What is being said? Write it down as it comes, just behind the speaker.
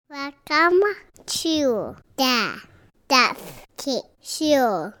Welcome to the Duff Kid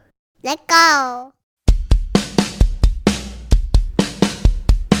Show. Let's go.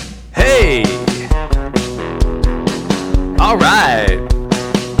 Hey! All right.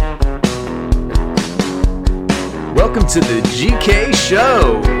 Welcome to the GK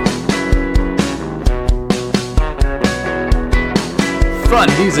Show. Fun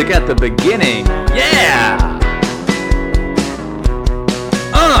music at the beginning. Yeah!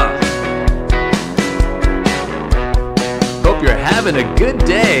 Hope you're having a good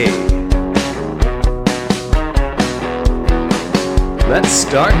day. Let's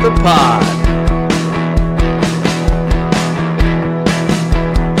start the pod.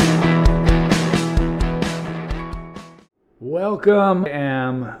 Welcome. I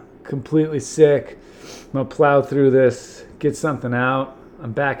am completely sick. I'm going to plow through this, get something out.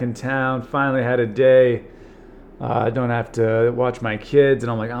 I'm back in town. Finally had a day. I don't have to watch my kids,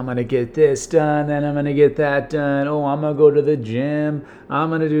 and I'm like, I'm going to get this done, then I'm going to get that done. Oh, I'm going to go to the gym. I'm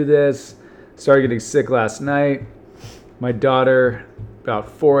going to do this. Started getting sick last night. My daughter, about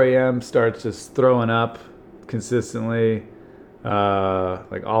 4 a.m., starts just throwing up consistently,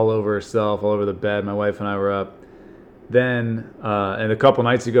 like all over herself, all over the bed. My wife and I were up. Then, and a couple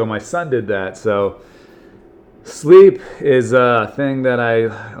nights ago, my son did that. So sleep is a thing that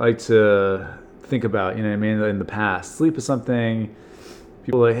I like to think about, you know what I mean, in the past. Sleep is something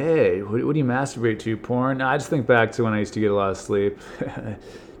people are like, hey, what do you masturbate to, porn? No, I just think back to when I used to get a lot of sleep.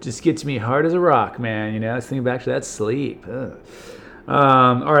 Just gets me hard as a rock, man, you know. I was thinking back to that sleep. All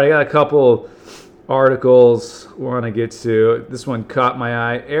right, I got a couple articles I want to get to. This one caught my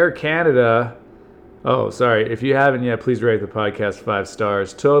eye. Air Canada, if you haven't yet, please rate the podcast 5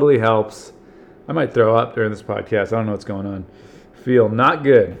 stars. Totally helps. I might throw up during this podcast. I don't know what's going on. Feel not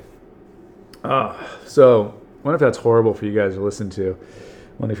good. So I wonder if that's horrible for you guys to listen to.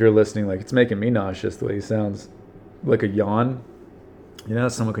 If you're listening, like, it's making me nauseous the way he sounds. Like a yawn. You know,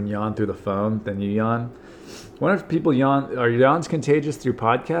 someone can yawn through the phone, then you yawn. I wonder if people yawn. Are yawns contagious through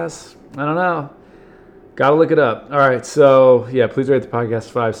podcasts? I don't know. Gotta look it up. All right, so yeah, please rate the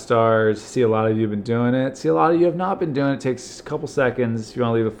podcast 5 stars. See, a lot of you have been doing it. See, a lot of you have not been doing it. It takes a couple seconds. If you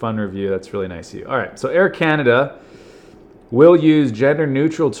want to leave a fun review, that's really nice of you. All right, so Air Canada will use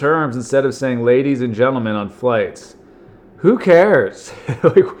gender-neutral terms instead of saying ladies and gentlemen on flights. Who cares?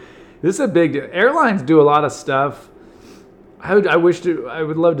 This is a big deal. Airlines do a lot of stuff. I would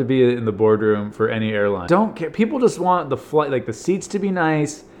love to be in the boardroom for any airline. Don't care. People just want the flight, like the seats to be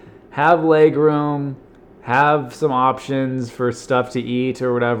nice, have leg room, have some options for stuff to eat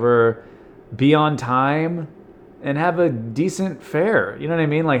or whatever, be on time, and have a decent fare. You know what I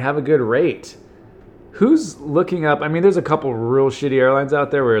mean? Like, have a good rate. Who's looking up? I mean, there's a couple real shitty airlines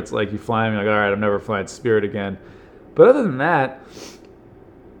out there where it's like you fly and you're like, all right, I'm never flying Spirit again. But other than that,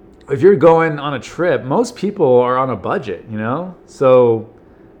 if you're going on a trip, most people are on a budget, you know? So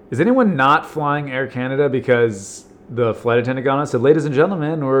is anyone not flying Air Canada because the flight attendant got on and said, ladies and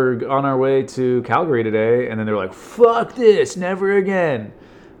gentlemen, we're on our way to Calgary today. And then they're like, fuck this, never again.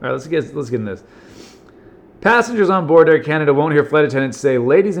 All right, let's get in this. Passengers on board Air Canada won't hear flight attendants say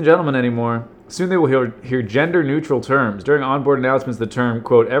ladies and gentlemen anymore. Soon they will hear gender-neutral terms. During onboard announcements, the term,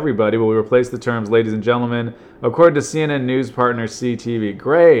 quote, everybody will replace the terms ladies and gentlemen, according to CNN news partner CTV.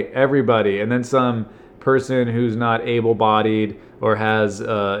 Great, everybody. And then some person who's not able-bodied or has,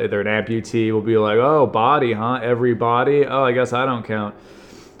 they're an amputee, will be like, oh, body, huh? Everybody? Oh, I guess I don't count.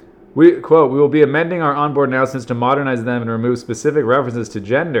 Quote, we will be amending our onboard announcements to modernize them and remove specific references to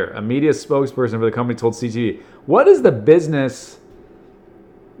gender. A media spokesperson for the company told CTV. What is the business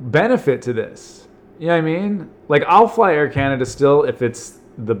benefit to this? You know what I mean? Like, I'll fly Air Canada still if it's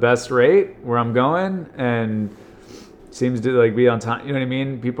the best rate where I'm going and seems to like be on time. You know what I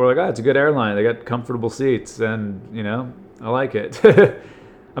mean? People are like, oh, it's a good airline. They got comfortable seats and, you know, I like it.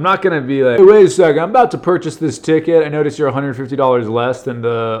 I'm not going to be like, hey, wait a second, I'm about to purchase this ticket. I notice you're $150 less than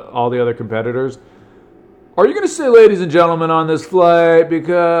all the other competitors. Are you going to say ladies and gentlemen on this flight?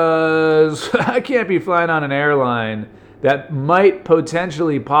 Because I can't be flying on an airline that might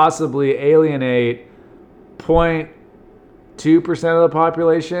potentially, possibly alienate 0.2% of the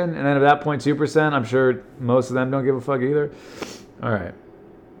population. And then of that 0.2%, I'm sure most of them don't give a fuck either. All right.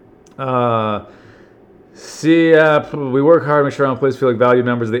 We work hard to make sure our employees feel like valued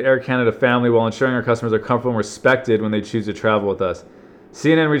members of the Air Canada family while ensuring our customers are comfortable and respected when they choose to travel with us.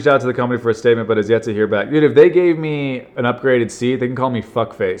 CNN reached out to the company for a statement, but has yet to hear back. Dude, if they gave me an upgraded seat, they can call me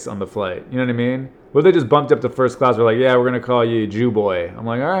fuckface on the flight. You know what I mean? What if they just bumped up to first class? We're like, yeah, we're going to call you Jew Boy. I'm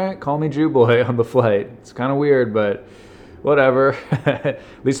like, all right, call me Jew Boy on the flight. It's kind of weird, but whatever. At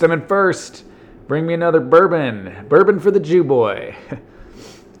least I'm in first. Bring me another bourbon. Bourbon for the Jew Boy.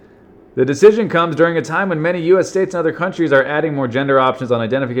 The decision comes during a time when many U.S. states and other countries are adding more gender options on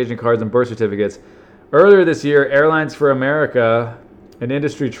identification cards and birth certificates. Earlier this year, Airlines for America, an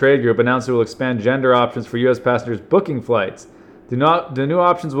industry trade group, announced it will expand gender options for U.S. passengers booking flights. The new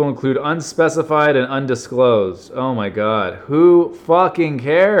options will include unspecified and undisclosed. Oh my God. Who fucking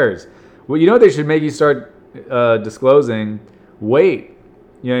cares? Well, you know what they should make you start disclosing? Weight.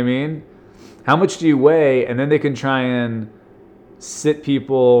 You know what I mean? How much do you weigh? And then they can try and sit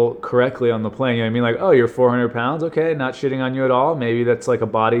people correctly on the plane. You know what I mean? Like, oh, you're 400 pounds? Okay, not shitting on you at all. Maybe that's like a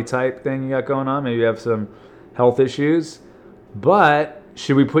body type thing you got going on. Maybe you have some health issues. But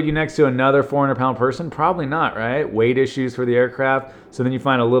should we put you next to another 400-pound person? Probably not, right? Weight issues for the aircraft. So then you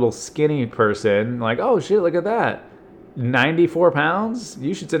find a little skinny person, like, oh shit, look at that. 94 pounds?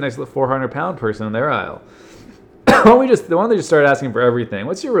 You should sit next to the 400-pound person in their aisle. Why don't they just start asking for everything?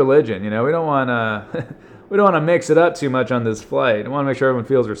 What's your religion? You know, we don't want to mix it up too much on this flight. We want to make sure everyone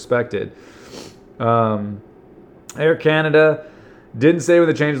feels respected. Air Canada didn't say when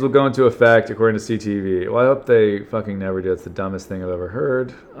the changes will go into effect, according to CTV. Well, I hope they fucking never do. It's the dumbest thing I've ever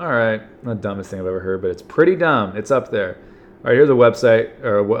heard. All right, not the dumbest thing I've ever heard, but it's pretty dumb. It's up there. All right, here's a website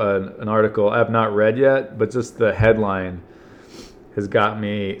or an article I have not read yet, but just the headline has got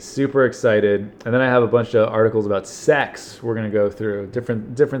me super excited. And then I have a bunch of articles about sex. We're gonna go through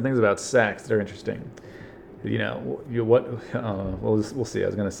different things about sex that are interesting. You know, we'll see. I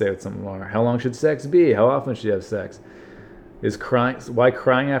was gonna say what some are. How long should sex be? How often should you have sex? Why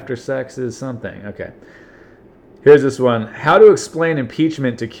crying after sex is something. Okay. Here's this one. How to explain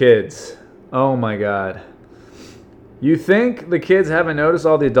impeachment to kids. Oh my God. You think the kids haven't noticed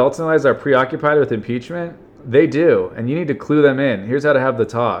all the adults in their lives are preoccupied with impeachment? They do, and you need to clue them in. Here's How to Have the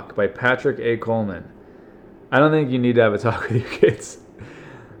Talk by Patrick A. Coleman. I don't think you need to have a talk with your kids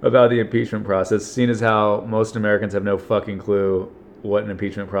about the impeachment process, seeing as how most Americans have no fucking clue what an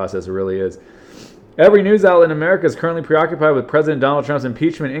impeachment process really is. Every news outlet in America is currently preoccupied with President Donald Trump's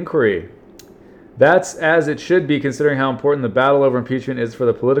impeachment inquiry. That's as it should be, considering how important the battle over impeachment is for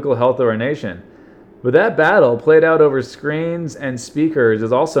the political health of our nation. But that battle, played out over screens and speakers,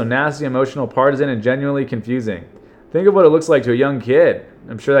 is also nasty, emotional, partisan, and genuinely confusing. Think of what it looks like to a young kid.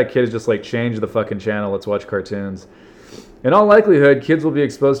 I'm sure that kid is just like, change the fucking channel, let's watch cartoons. In all likelihood, kids will be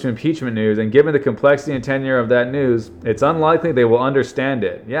exposed to impeachment news, and given the complexity and tenure of that news, it's unlikely they will understand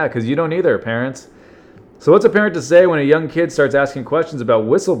it. Yeah, because you don't either, parents. So what's a parent to say when a young kid starts asking questions about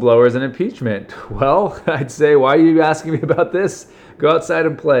whistleblowers and impeachment? Well, I'd say, why are you asking me about this? Go outside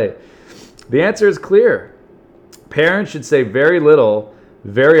and play. The answer is clear. Parents should say very little,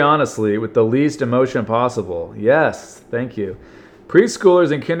 very honestly, with the least emotion possible. Yes, thank you.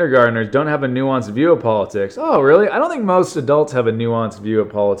 Preschoolers and kindergartners don't have a nuanced view of politics. Oh, really? I don't think most adults have a nuanced view of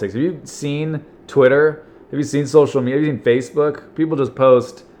politics. Have you seen Twitter? Have you seen social media? Have you seen Facebook? People just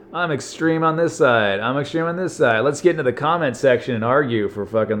post, I'm extreme on this side. I'm extreme on this side. Let's get into the comment section and argue for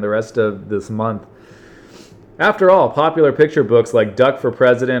fucking the rest of this month. After all, popular picture books like Duck for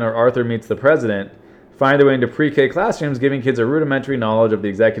President or Arthur Meets the President find their way into pre-K classrooms, giving kids a rudimentary knowledge of the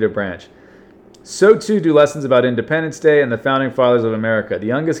executive branch. So too do lessons about Independence Day and the Founding Fathers of America. The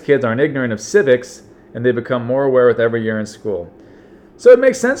youngest kids aren't ignorant of civics, and they become more aware with every year in school. So it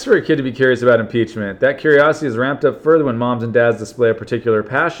makes sense for a kid to be curious about impeachment. That curiosity is ramped up further when moms and dads display a particular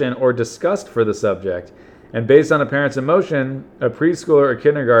passion or disgust for the subject. And based on a parent's emotion, a preschooler or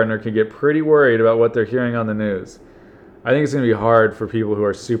kindergartner can get pretty worried about what they're hearing on the news. I think it's going to be hard for people who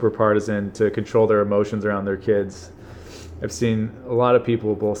are super partisan to control their emotions around their kids. I've seen a lot of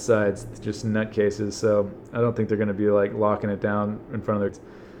people, both sides, just nutcases, so I don't think they're going to be like locking it down in front of their...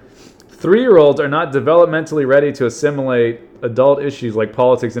 3-year-olds are not developmentally ready to assimilate adult issues like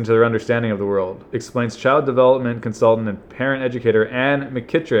politics into their understanding of the world, explains child development consultant and parent educator Ann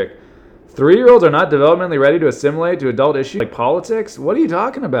McKittrick. 3-year-olds are not developmentally ready to assimilate to adult issues like politics? What are you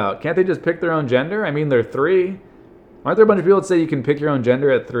talking about? Can't they just pick their own gender? I mean, they're 3. Aren't there a bunch of people that say you can pick your own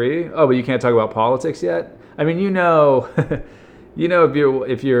gender at 3? Oh, but you can't talk about politics yet? I mean, you know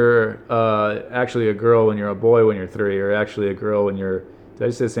if you're actually a girl when you're a boy when you're 3, or actually a girl when you're... Did I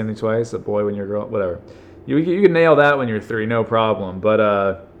just say the same thing twice? A boy when you're a girl? Whatever. You can nail that when you're 3, no problem.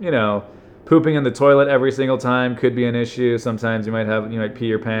 But, pooping in the toilet every single time could be an issue. Sometimes you might pee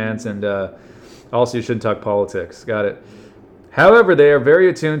your pants, and also you shouldn't talk politics. Got it. However, they are very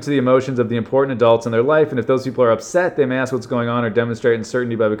attuned to the emotions of the important adults in their life, and if those people are upset, they may ask what's going on or demonstrate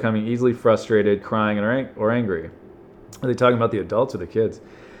uncertainty by becoming easily frustrated, crying, or angry. Are they talking about the adults or the kids?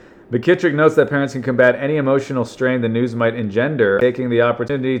 McKittrick notes that parents can combat any emotional strain the news might engender, taking the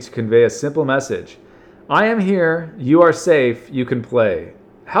opportunity to convey a simple message. I am here, you are safe, you can play.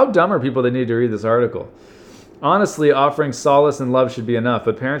 How dumb are people that need to read this article? Honestly, offering solace and love should be enough,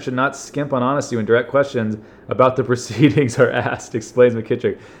 but parents should not skimp on honesty when direct questions about the proceedings are asked, explains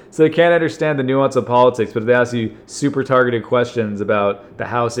McKittrick. So they can't understand the nuance of politics, but if they ask you super targeted questions about the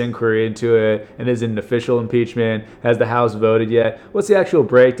House inquiry into it, and is it an official impeachment, has the House voted yet, what's the actual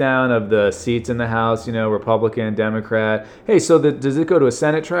breakdown of the seats in the House, Republican, Democrat, hey, so does it go to a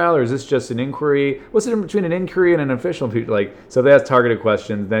Senate trial, or is this just an inquiry? What's the difference between an inquiry and an official impeachment? So if they ask targeted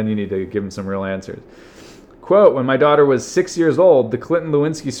questions, then you need to give them some real answers. Quote, when my daughter was 6 years old, the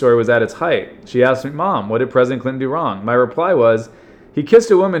Clinton-Lewinsky story was at its height. She asked me, Mom, what did President Clinton do wrong? My reply was, he kissed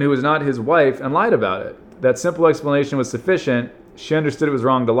a woman who was not his wife and lied about it. That simple explanation was sufficient. She understood it was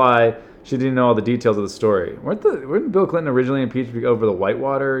wrong to lie. She didn't know all the details of the story. Weren't Bill Clinton originally impeached over the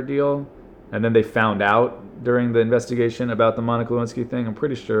Whitewater deal? And then they found out during the investigation about the Monica Lewinsky thing? I'm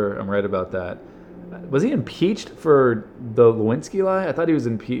pretty sure I'm right about that. Was he impeached for the Lewinsky lie? I thought he was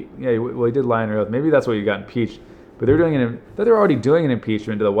impeached. Yeah, well, he did lie under oath. Maybe that's why he got impeached. But they were already doing an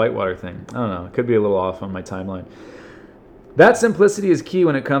impeachment to the Whitewater thing. I don't know. It could be a little off on my timeline. That simplicity is key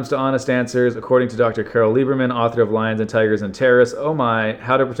when it comes to honest answers, according to Dr. Carol Lieberman, author of Lions and Tigers and Terrorists. Oh my,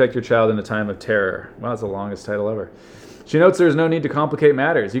 How to Protect Your Child in a Time of Terror. Wow, that's the longest title ever. She notes there is no need to complicate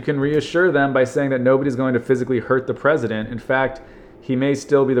matters. You can reassure them by saying that nobody's going to physically hurt the president. In fact, he may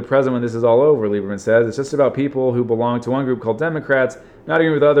still be the president when this is all over, Lieberman says. It's just about people who belong to one group called Democrats, not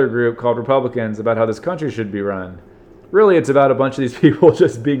agreeing with other group called Republicans about how this country should be run. Really, it's about a bunch of these people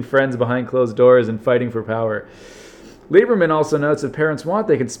just being friends behind closed doors and fighting for power. Lieberman also notes if parents want,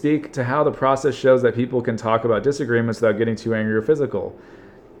 they can speak to how the process shows that people can talk about disagreements without getting too angry or physical.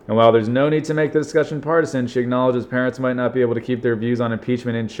 And while there's no need to make the discussion partisan, she acknowledges parents might not be able to keep their views on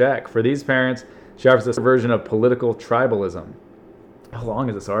impeachment in check. For these parents, she offers a version of political tribalism. How long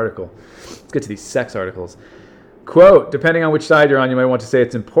is this article? Let's get to these sex articles. Quote, depending on which side you're on, you might want to say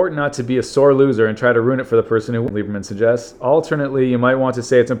it's important not to be a sore loser and try to ruin it for the person who, Lieberman suggests. Alternately, you might want to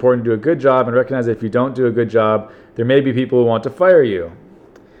say it's important to do a good job and recognize that if you don't do a good job, there may be people who want to fire you.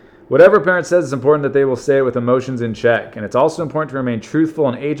 Whatever a parent says, it's important that they will say it with emotions in check. And it's also important to remain truthful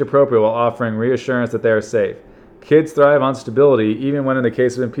and age-appropriate while offering reassurance that they are safe. Kids thrive on stability, even when in the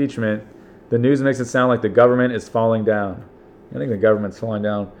case of impeachment, the news makes it sound like the government is falling down. I think the government's falling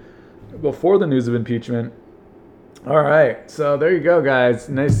down before the news of impeachment. All right, so there you go, guys.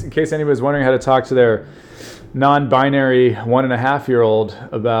 In case anybody's wondering how to talk to their non-binary 1.5-year-old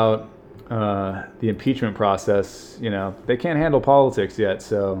about the impeachment process, they can't handle politics yet,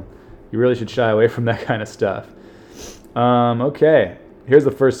 so you really should shy away from that kind of stuff. Okay, here's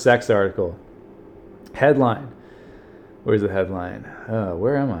the first sex article. Headline. Where's the headline?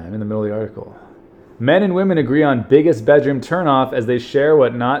 Where am I? I'm in the middle of the article. Men and women agree on biggest bedroom turnoff as they share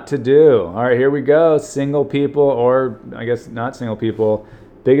what not to do. All right, here we go. Single people, or I guess not single people,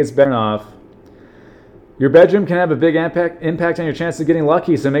 biggest bedroom off. Your bedroom can have a big impact on your chance of getting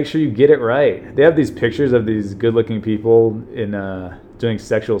lucky, so make sure you get it right. They have these pictures of these good-looking people in doing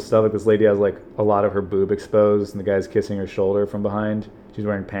sexual stuff. Like this lady has like a lot of her boob exposed, and the guy's kissing her shoulder from behind. She's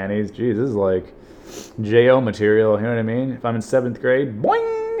wearing panties. Geez, this is like J.O. material, you know what I mean? If I'm in 7th grade,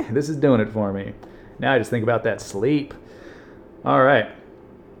 boing, this is doing it for me. Now I just think about that sleep. All right.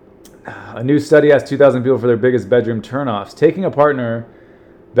 A new study asked 2,000 people for their biggest bedroom turnoffs. Taking a partner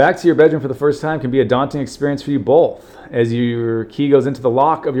back to your bedroom for the first time can be a daunting experience for you both. As your key goes into the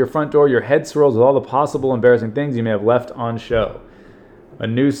lock of your front door, your head swirls with all the possible embarrassing things you may have left on show. A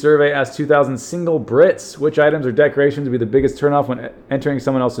new survey asked 2,000 single Brits which items or decorations would be the biggest turnoff when entering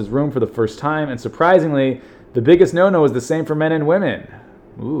someone else's room for the first time. And surprisingly, the biggest no-no is the same for men and women.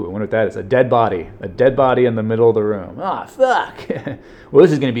 Ooh, I wonder what that is. A dead body. A dead body in the middle of the room. Ah, fuck. Well,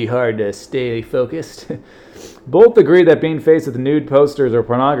 this is going to be hard to stay focused. Both agreed that being faced with nude posters or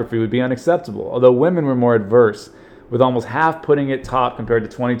pornography would be unacceptable, although women were more adverse, with almost half putting it top compared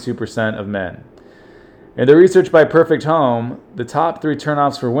to 22% of men. In the research by Perfect Home, the top 3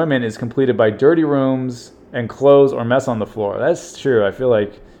 turnoffs for women is completed by dirty rooms and clothes or mess on the floor. That's true. I feel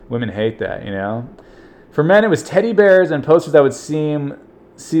like women hate that, For men, it was teddy bears and posters that would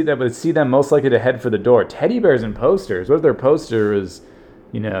see them most likely to head for the door. Teddy bears and posters. What if their poster is,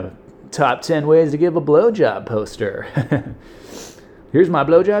 top 10 ways to give a blowjob poster? Here's my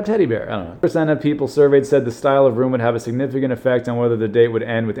blowjob teddy bear. I don't know. Percent of people surveyed said the style of room would have a significant effect on whether the date would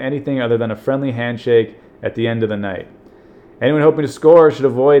end with anything other than a friendly handshake at the end of the night. Anyone hoping to score should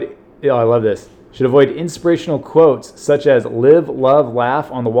avoid, I love this, should avoid inspirational quotes such as live, love, laugh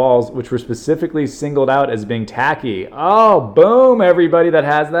on the walls, which were specifically singled out as being tacky. Oh, boom, everybody that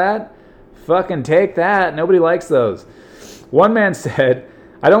has that. Fucking take that. Nobody likes those. One man said,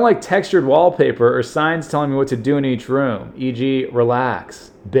 I don't like textured wallpaper or signs telling me what to do in each room, e.g.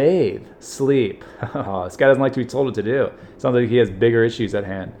 relax, bathe, sleep. Oh, this guy doesn't like to be told what to do. Sounds like he has bigger issues at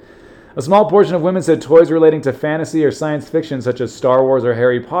hand. A small portion of women said toys relating to fantasy or science fiction such as Star Wars or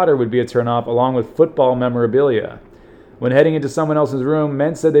Harry Potter would be a turnoff, along with football memorabilia. When heading into someone else's room,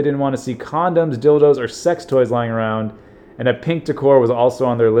 men said they didn't want to see condoms, dildos, or sex toys lying around, and a pink decor was also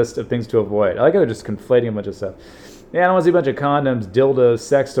on their list of things to avoid. I like how they're just conflating a bunch of stuff. Yeah, I don't want to see a bunch of condoms, dildos,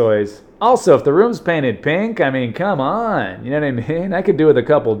 sex toys. Also, if the room's painted pink, I mean, come on. You know what I mean? I could do with a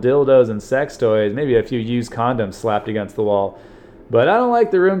couple dildos and sex toys, maybe a few used condoms slapped against the wall. But I don't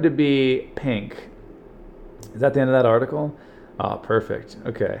like the room to be pink. Is that the end of that article? Oh, perfect.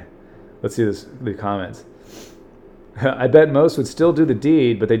 Okay. Let's see the comments. I bet most would still do the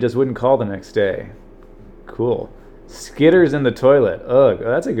deed, but they just wouldn't call the next day. Cool. Skitters in the toilet. Ugh,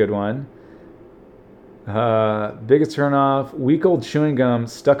 that's a good one. Biggest turnoff, week old chewing gum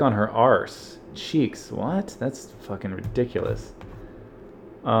stuck on her arse. Cheeks. What? That's fucking ridiculous.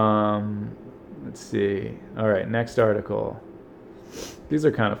 Let's see. All right, next article. These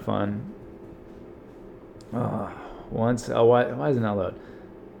are kind of fun. Why isn't that load?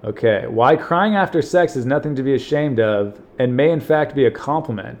 Okay. Why crying after sex is nothing to be ashamed of and may in fact be a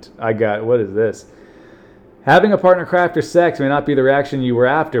compliment. What is this? Having a partner cry after sex may not be the reaction you were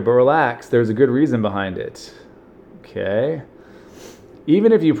after, but relax, there's a good reason behind it. Okay.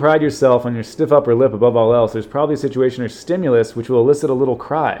 Even if you pride yourself on your stiff upper lip above all else, there's probably a situation or stimulus which will elicit a little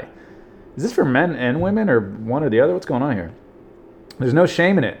cry. Is this for men and women, or one or the other? What's going on here? There's no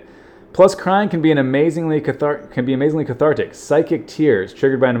shame in it. Plus, crying can be amazingly cathartic. Psychic tears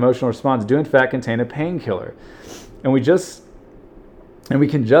triggered by an emotional response do in fact contain a painkiller. And we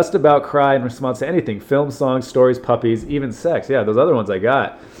can just about cry in response to anything. Films, songs, stories, puppies, even sex. Yeah, those other ones I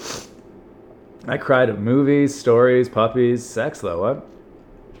got. I cried at movies, stories, puppies, sex though. What?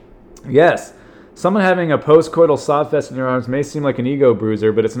 Yes, someone having a post-coital sob fest in your arms may seem like an ego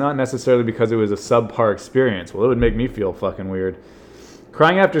bruiser, but it's not necessarily because it was a subpar experience. Well, it would make me feel fucking weird.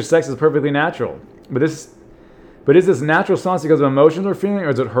 Crying after sex is perfectly natural. But is this natural response because of emotions we're feeling, or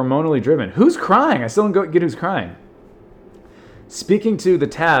is it hormonally driven? Who's crying? I still don't get who's crying. Speaking to The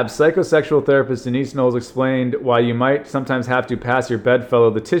Tab, psychosexual therapist Denise Knowles explained why you might sometimes have to pass your bedfellow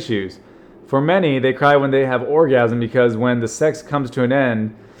the tissues. For many, they cry when they have orgasm because when the sex comes to an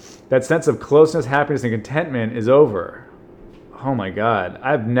end, that sense of closeness, happiness, and contentment is over. Oh my God.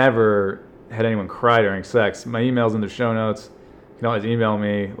 I've never had anyone cry during sex. My email's in the show notes. You can always email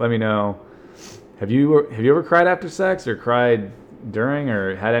me. Let me know. Have you ever cried after sex, or cried during,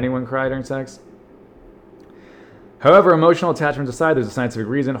 or had anyone cry during sex? However, emotional attachment aside, there's a scientific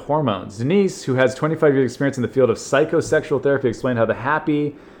reason: hormones. Denise, who has 25 years experience in the field of psychosexual therapy, explained how the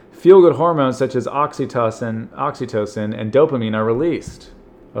happy, feel-good hormones such as oxytocin, and dopamine are released.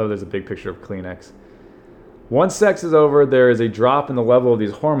 Oh, there's a big picture of Kleenex. Once sex is over, there is a drop in the level of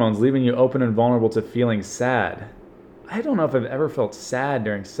these hormones, leaving you open and vulnerable to feeling sad. I don't know if I've ever felt sad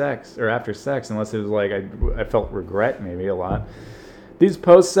during sex or after sex, unless it was like I felt regret maybe a lot. These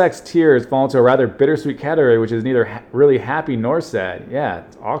post-sex tears fall into a rather bittersweet category, which is neither really happy nor sad. Yeah,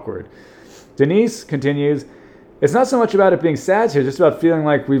 it's awkward. Denise continues, it's not so much about it being sad here, just about feeling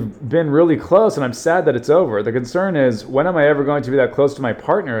like we've been really close and I'm sad that it's over. The concern is, when am I ever going to be that close to my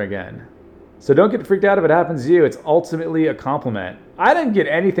partner again? So don't get freaked out if it happens to you. It's ultimately a compliment. I didn't get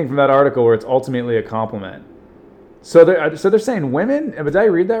anything from that article where it's ultimately a compliment. So they're saying women, did I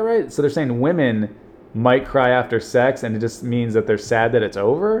read that right? So they're saying women might cry after sex, and it just means that they're sad that it's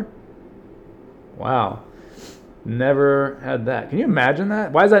over? Wow. Never had that. Can you imagine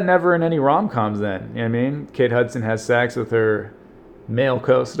that? Why is that never in any rom-coms then? You know what I mean? Kate Hudson has sex with her male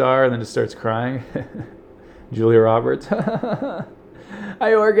co-star and then just starts crying. Julia Roberts. I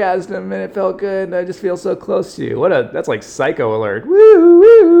orgasmed and it felt good and I just feel so close to you. That's like Psycho Alert. Woo,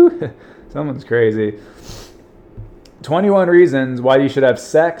 woo. Someone's crazy. 21 reasons why you should have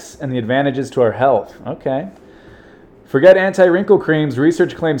sex and the advantages to our health. Okay. Forget anti-wrinkle creams.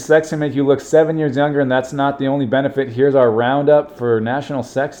 Research claims sex can make you look 7 years younger, and that's not the only benefit. Here's our roundup for National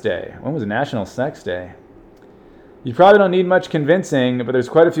Sex Day. When was National Sex Day? You probably don't need much convincing, but there's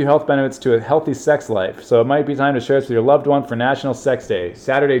quite a few health benefits to a healthy sex life. So it might be time to share this with your loved one for National Sex Day,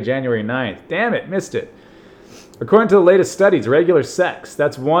 Saturday, January 9th. Damn it, missed it. According to the latest studies, regular sex,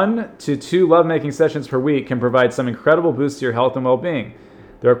 that's 1 to 2 lovemaking sessions per week, can provide some incredible boost to your health and well-being.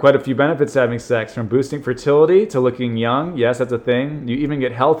 There are quite a few benefits to having sex, from boosting fertility to looking young. Yes, that's a thing. You even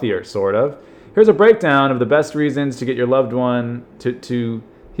get healthier, sort of. Here's a breakdown of the best reasons to get your loved one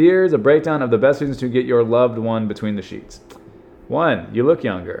Here's a breakdown of the best reasons to get your loved one between the sheets. 1, you look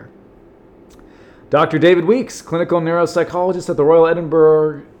younger. Dr. David Weeks, clinical neuropsychologist at the Royal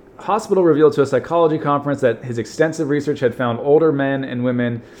Edinburgh Hospital, revealed to a psychology conference that his extensive research had found older men and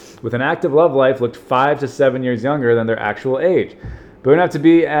women with an active love life looked 5 to 7 years younger than their actual age. But wouldn't have to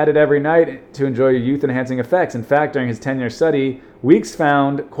be added every night to enjoy youth-enhancing effects. In fact, during his 10-year study, Weeks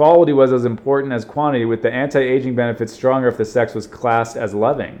found quality was as important as quantity, with the anti-aging benefits stronger if the sex was classed as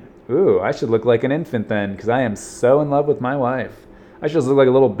loving. Ooh, I should look like an infant then, because I am so in love with my wife. I should just look like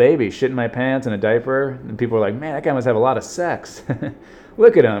a little baby, shitting my pants in a diaper, and people are like, man, that guy must have a lot of sex.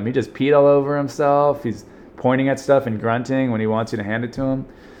 Look at him. He just peed all over himself. He's pointing at stuff and grunting when he wants you to hand it to him.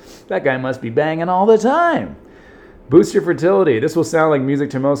 That guy must be banging all the time. Boost your fertility. This will sound like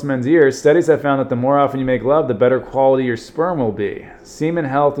music to most men's ears. Studies have found that the more often you make love, the better quality your sperm will be. Semen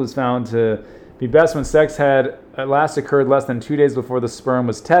health was found to be best when sex had at last occurred less than 2 days before the sperm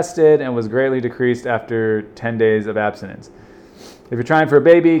was tested and was greatly decreased after 10 days of abstinence. If you're trying for a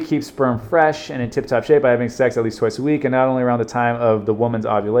baby, keep sperm fresh and in tip-top shape by having sex at least twice a week and not only around the time of the woman's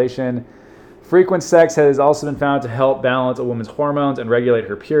ovulation. Frequent sex has also been found to help balance a woman's hormones and regulate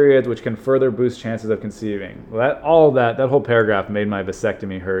her periods, which can further boost chances of conceiving. Well, that whole paragraph made my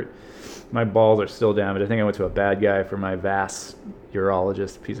vasectomy hurt. My balls are still damaged. I think I went to a bad guy for my vas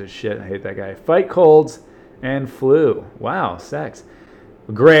urologist. Piece of shit. I hate that guy. Fight colds and flu. Wow, sex.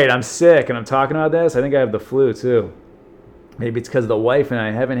 Great, I'm sick and I'm talking about this. I think I have the flu too. Maybe it's because the wife and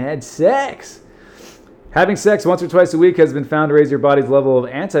I haven't had sex. Having sex once or twice a week has been found to raise your body's level of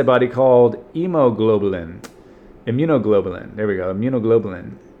antibody called immunoglobulin. There we go.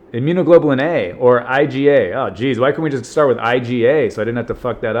 Immunoglobulin A, or IgA. Oh, geez. Why couldn't we just start with IgA so I didn't have to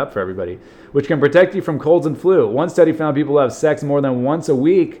fuck that up for everybody? Which can protect you from colds and flu. One study found people who have sex more than once a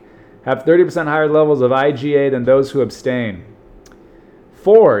week have 30% higher levels of IgA than those who abstain.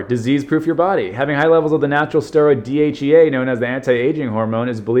 4. Disease-proof your body. Having high levels of the natural steroid DHEA, known as the anti-aging hormone,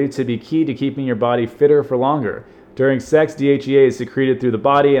 is believed to be key to keeping your body fitter for longer. During sex, DHEA is secreted through the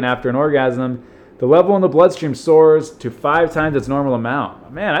body, and after an orgasm, the level in the bloodstream soars to 5 times its normal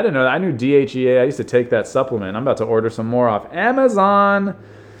amount. Man, I didn't know that. I knew DHEA. I used to take that supplement. I'm about to order some more off Amazon.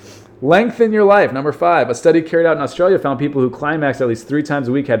 Lengthen your life. Number 5. A study carried out in Australia found people who climaxed at least 3 times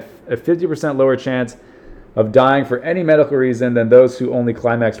a week had a 50% lower chance of dying for any medical reason than those who only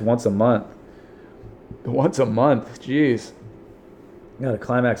climaxed once a month. Once a month? Jeez. You gotta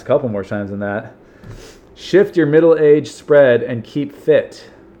climax a couple more times than that. Shift your middle age spread and keep fit.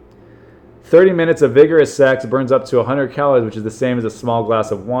 30 minutes of vigorous sex burns up to 100 calories, which is the same as a small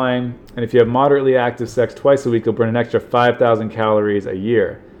glass of wine. And if you have moderately active sex twice a week, you'll burn an extra 5,000 calories a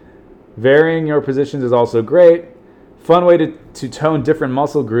year. Varying your positions is also great. Fun way to tone different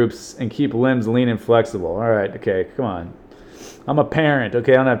muscle groups and keep limbs lean and flexible. All right, okay, come on. I'm a parent,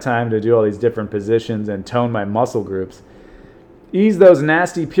 okay? I don't have time to do all these different positions and tone my muscle groups. Ease those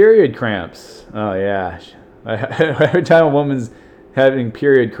nasty period cramps. Oh, yeah. Every time a woman's having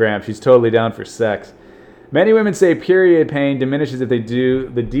period cramps, she's totally down for sex. Many women say period pain diminishes if they do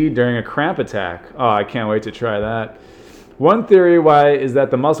the deed during a cramp attack. Oh, I can't wait to try that. One theory why is that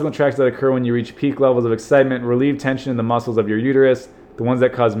the muscle contractions that occur when you reach peak levels of excitement relieve tension in the muscles of your uterus, the ones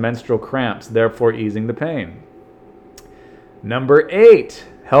that cause menstrual cramps, therefore easing the pain. Number 8,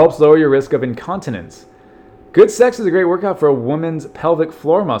 helps lower your risk of incontinence. Good sex is a great workout for a woman's pelvic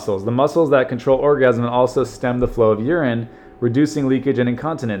floor muscles, the muscles that control orgasm and also stem the flow of urine, reducing leakage and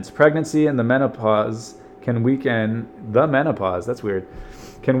incontinence. Pregnancy and the menopause can weaken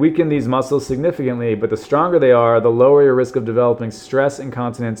these muscles significantly, but the stronger they are, the lower your risk of developing stress,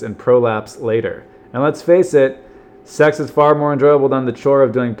 incontinence, and prolapse later. And let's face it, sex is far more enjoyable than the chore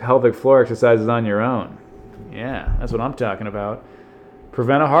of doing pelvic floor exercises on your own. Yeah, that's what I'm talking about.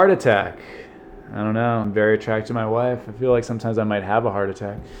 Prevent a heart attack. I don't know, I'm very attracted to my wife. I feel like sometimes I might have a heart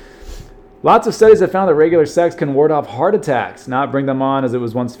attack. Lots of studies have found that regular sex can ward off heart attacks, not bring them on as it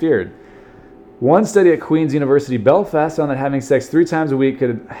was once feared. One study at Queen's University Belfast found that having sex 3 times a week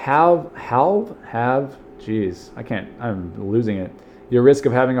could I'm losing it, your risk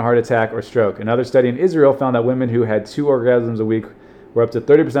of having a heart attack or stroke. Another study in Israel found that women who had 2 orgasms a week were up to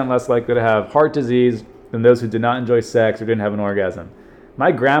 30% less likely to have heart disease than those who did not enjoy sex or didn't have an orgasm.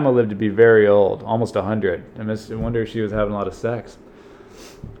 My grandma lived to be very old, almost 100. I wonder if she was having a lot of sex.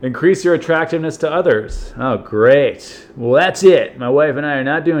 Increase your attractiveness to others. Oh, great. Well, that's it. My wife and I are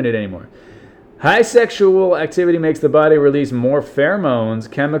not doing it anymore. High sexual activity makes the body release more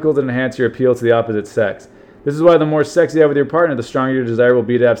pheromones, chemicals that enhance your appeal to the opposite sex. This is why the more sex you have with your partner, the stronger your desire will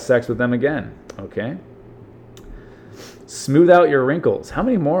be to have sex with them again. Okay? Smooth out your wrinkles. How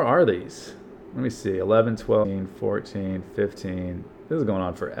many more are these? Let me see. 11, 12, 14, 15. This is going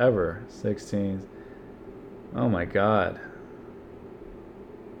on forever. 16. Oh my God.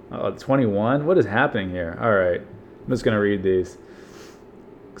 21? What is happening here? All right. I'm just going to read these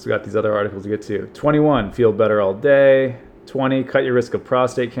because we got these other articles to get to. 21, feel better all day. 20, cut your risk of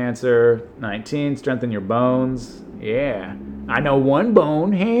prostate cancer. 19, strengthen your bones. Yeah. I know one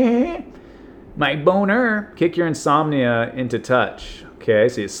bone. My boner. Kick your insomnia into touch. Okay,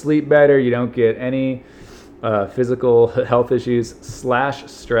 so you sleep better. You don't get any physical health issues /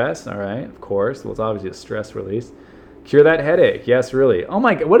 stress. All right, of course. Well, it's obviously a stress release. Cure that headache. Yes, really. Oh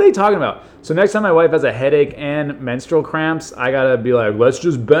my God, what are they talking about? So next time my wife has a headache and menstrual cramps, I gotta be like, let's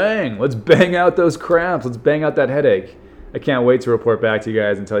just bang. Let's bang out those cramps. Let's bang out that headache. I can't wait to report back to you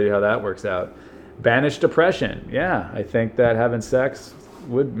guys and tell you how that works out. Banish depression. Yeah, I think that having sex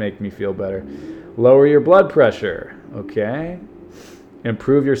would make me feel better. Lower your blood pressure. Okay.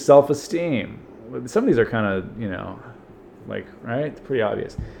 Improve your self-esteem. Some of these are kind of, right? It's pretty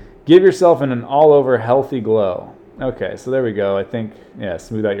obvious. Give yourself an all-over healthy glow. Okay, so there we go. I think,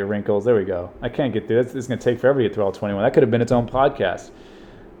 smooth out your wrinkles. There we go. I can't get through this. It's going to take forever to get through all 21. That could have been its own podcast.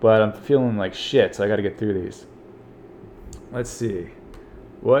 But I'm feeling like shit, so I got to get through these. Let's see.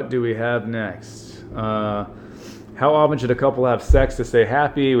 What do we have next? How often should a couple have sex to stay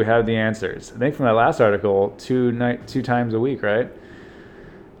happy? We have the answers. I think from that last article, two times a week, right?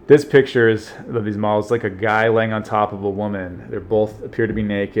 This picture is of these models, like a guy laying on top of a woman. They both appear to be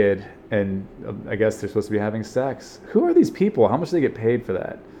naked, and I guess they're supposed to be having sex. Who are these people? How much do they get paid for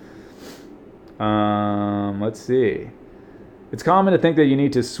that? Let's see. It's common to think that you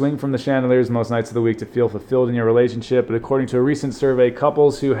need to swing from the chandeliers most nights of the week to feel fulfilled in your relationship, but according to a recent survey,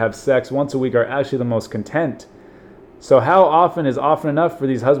 couples who have sex once a week are actually the most content. So how often is often enough for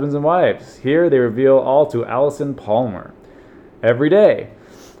these husbands and wives? Here they reveal all to Alison Palmer. Every day.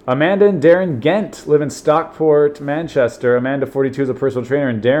 Amanda and Darren Gent live in Stockport, Manchester. Amanda, 42, is a personal trainer,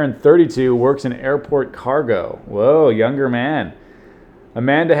 and Darren, 32, works in airport cargo. Whoa, younger man.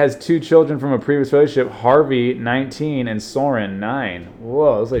 Amanda has 2 children from a previous relationship, Harvey, 19, and Soren, 9.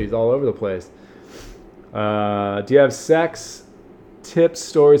 Whoa, this lady's all over the place. Do you have sex tips,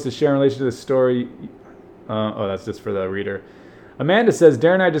 stories to share in relation to the story? That's just for the reader. Amanda says,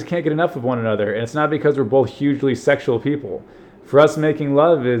 Darren and I just can't get enough of one another, and it's not because we're both hugely sexual people. For us, making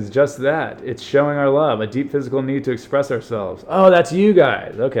love is just that. It's showing our love, a deep physical need to express ourselves. Oh, that's you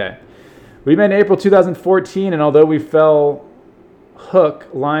guys. Okay. We met in April 2014, and although we fell hook,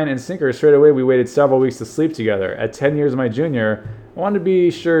 line, and sinker straight away, we waited several weeks to sleep together. At 10 years my junior, I wanted to be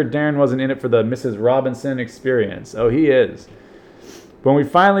sure Darren wasn't in it for the Mrs. Robinson experience. Oh, he is. When we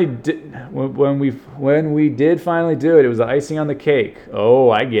did finally do it, it was the icing on the cake. Oh,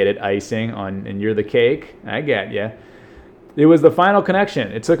 I get it. Icing on, and you're the cake. I get ya. It was the final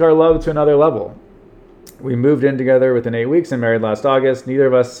connection. It took our love to another level. We moved in together within 8 weeks and married last August. Neither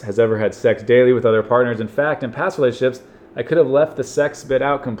of us has ever had sex daily with other partners. In fact, in past relationships, I could have left the sex bit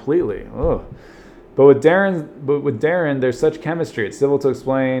out completely. Oh. But with Darren, there's such chemistry. It's difficult to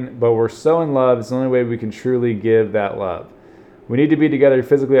explain, but we're so in love. It's the only way we can truly give that love. We need to be together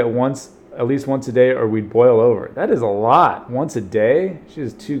physically at least once a day, or we'd boil over. That is a lot. Once a day? She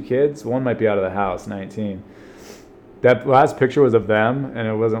has 2 kids. One might be out of the house, 19. That last picture was of them, and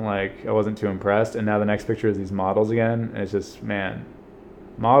it wasn't like, I wasn't too impressed. And now the next picture is these models again. And it's just, man,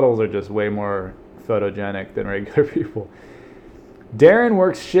 models are just way more photogenic than regular people. Darren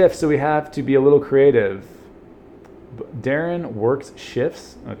works shifts, so we have to be a little creative. Darren works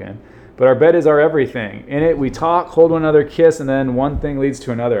shifts? Okay. But our bed is our everything. In it, we talk, hold one another, kiss, and then one thing leads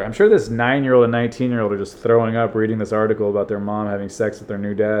to another. I'm sure this 9-year-old and 19-year-old are just throwing up reading this article about their mom having sex with their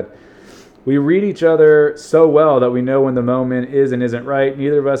new dad. We read each other so well that we know when the moment is and isn't right.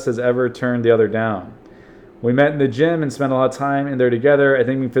 Neither of us has ever turned the other down. We met in the gym and spent a lot of time in there together. I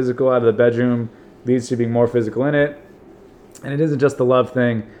think being physical out of the bedroom leads to being more physical in it. And it isn't just the love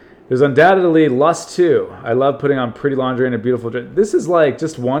thing. There's undoubtedly lust too. I love putting on pretty laundry and a beautiful dress. This is like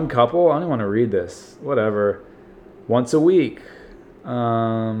just one couple. I don't even want to read this. Whatever. Once a week.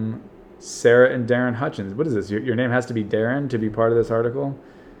 Sarah and Darren Hutchins. What is this? Your name has to be Darren to be part of this article?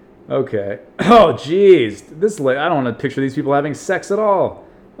 Okay. Oh, geez. I don't want to picture these people having sex at all.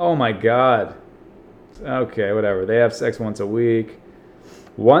 Oh, my God. Okay, whatever. They have sex once a week.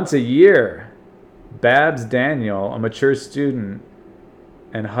 Once a year. Babs Daniel, a mature student,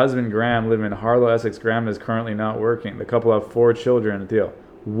 and husband Graham live in Harlow, Essex. Graham is currently not working. The couple have 4 children.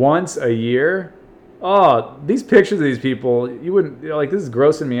 Once a year? Oh, these pictures of these people, you wouldn't, this is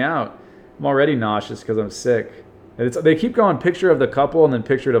grossing me out. I'm already nauseous because I'm sick. They keep going picture of the couple and then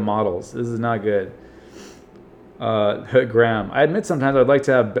picture of models. This is not good. Graham, I admit sometimes I'd like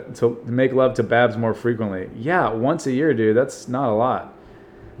to make love to Babs more frequently. Yeah, once a year, dude. That's not a lot.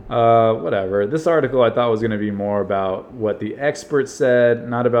 Whatever. This article I thought was going to be more about what the experts said,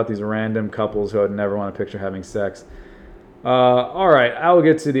 not about these random couples who would never want to picture having sex. All right, I will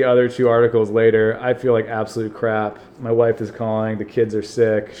get to the other 2 articles later. I feel like absolute crap. My wife is calling. The kids are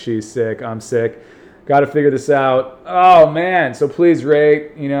sick. She's sick. I'm sick. Got to figure this out. Oh, man. So please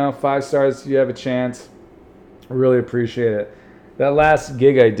rate, 5 stars if you have a chance. I really appreciate it. That last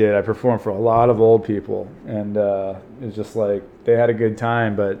gig I did, I performed for a lot of old people. And it's just like they had a good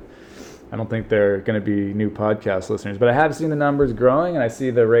time, but I don't think they're going to be new podcast listeners. But I have seen the numbers growing, and I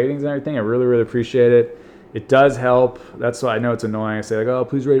see the ratings and everything. I really, really appreciate it. It does help. That's why I know it's annoying. I say, like, oh,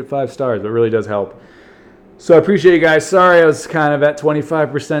 please rate it 5 stars. But it really does help. So I appreciate you guys. Sorry I was kind of at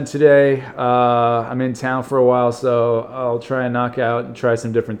 25% today. I'm in town for a while, so I'll try and knock out and try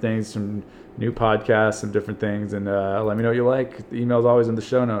some different things, some new podcasts, some different things. And let me know what you like. The email's always in the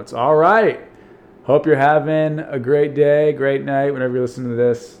show notes. All right. Hope you're having a great day, great night, whenever you're listening to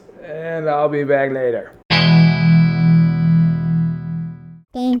this. And I'll be back later.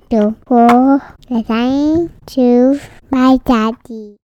 Thank you for listening to my daddy.